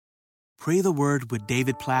Pray the Word with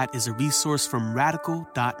David Platt is a resource from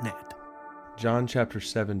radical.net. John chapter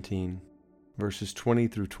 17, verses 20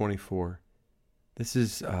 through 24. This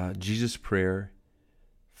is Jesus' prayer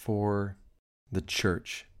for the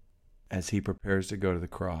church as he prepares to go to the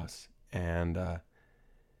cross. And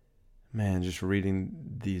just reading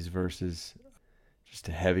these verses, just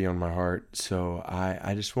heavy on my heart. So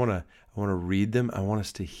I just want to read them. I want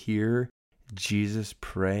us to hear Jesus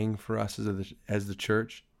praying for us as the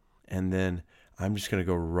church. And then I'm just going to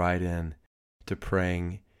go right in to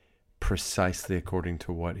praying precisely according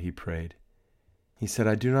to what he prayed. He said,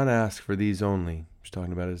 I do not ask for these only. He's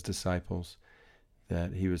talking about his disciples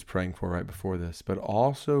that he was praying for right before this, but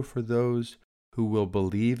also for those who will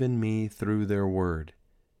believe in me through their word,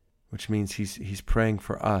 which means he's praying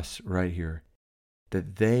for us right here,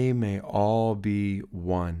 that they may all be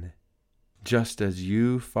one, just as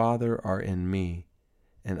you, Father, are in me,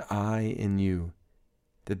 and I in you,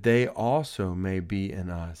 that they also may be in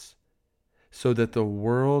us, so that the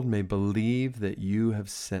world may believe that you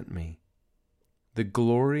have sent me. The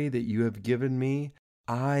glory that you have given me,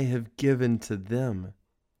 I have given to them,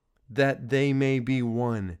 that they may be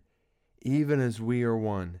one, even as we are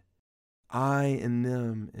one, I in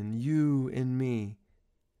them and you in me,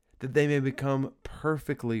 that they may become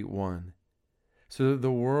perfectly one, so that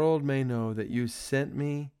the world may know that you sent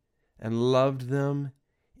me and loved them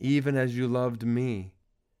even as you loved me.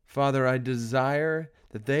 Father, I desire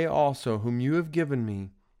that they also, whom you have given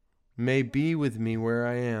me, may be with me where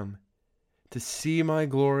I am, to see my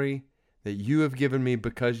glory that you have given me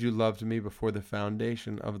because you loved me before the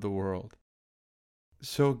foundation of the world.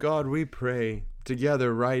 So God, we pray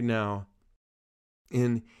together right now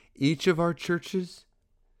in each of our churches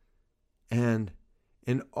and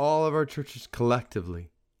in all of our churches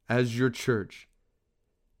collectively as your church,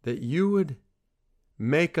 that you would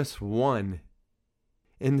make us one.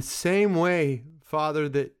 In the same way, Father,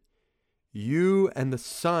 that you and the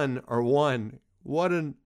Son are one. What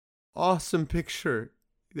an awesome picture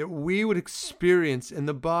that we would experience in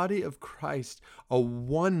the body of Christ, a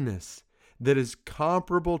oneness that is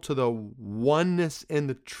comparable to the oneness in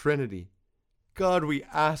the Trinity. God, we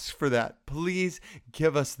ask for that. Please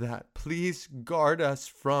give us that. Please guard us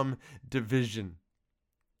from division.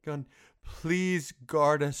 God, please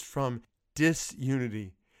guard us from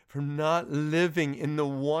disunity, from not living in the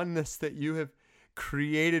oneness that you have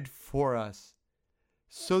created for us,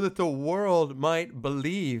 so that the world might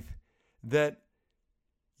believe that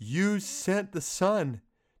you sent the Son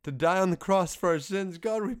to die on the cross for our sins.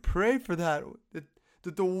 God, we pray for that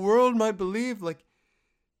the world might believe, like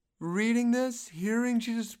reading this, hearing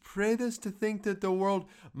Jesus pray this, to think that the world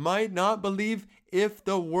might not believe if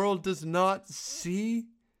the world does not see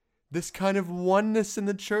this kind of oneness in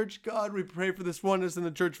the church. God, we pray for this oneness in the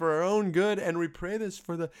church for our own good, and we pray this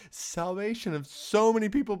for the salvation of so many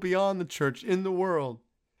people beyond the church in the world.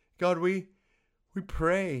 God, we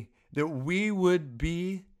pray that we would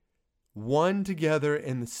be one together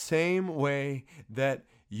in the same way that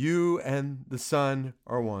you and the Son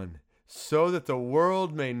are one, so that the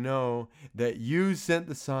world may know that you sent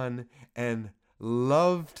the Son and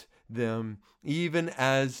loved them even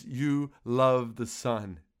as you love the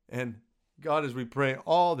Son. And God, as we pray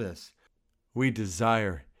all this, we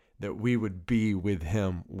desire that we would be with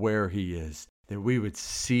him where he is, that we would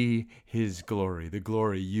see his glory, the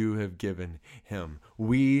glory you have given him.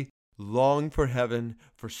 We long for heaven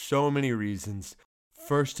for so many reasons.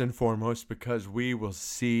 First and foremost, because we will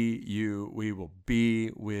see you, we will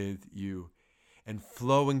be with you. And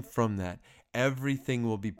flowing from that, everything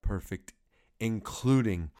will be perfect,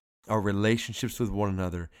 including our relationships with one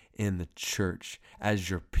another in the church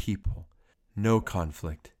as your people. No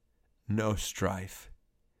conflict, no strife,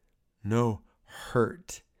 no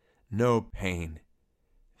hurt, no pain.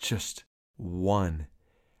 Just one,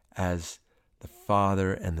 as the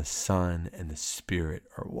Father and the Son and the Spirit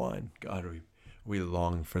are one. God, we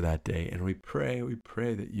long for that day, and we pray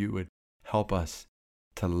that you would help us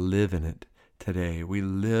to live in it today. We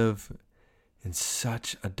live in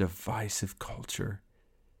such a divisive culture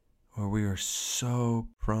where we are so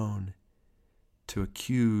prone to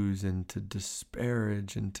accuse and to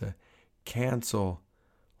disparage and to cancel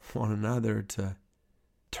one another, to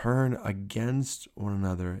turn against one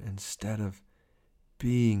another instead of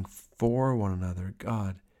being for one another.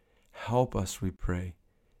 God, help us, we pray,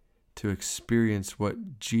 to experience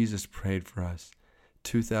what Jesus prayed for us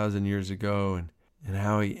 2,000 years ago and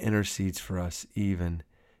how he intercedes for us even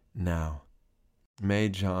now. May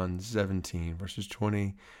John 17, verses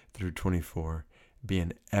 20 through 24, be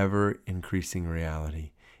an ever-increasing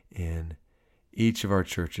reality in each of our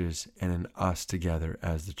churches and in us together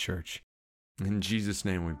as the church. In Jesus'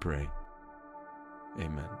 name we pray.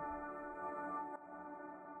 Amen.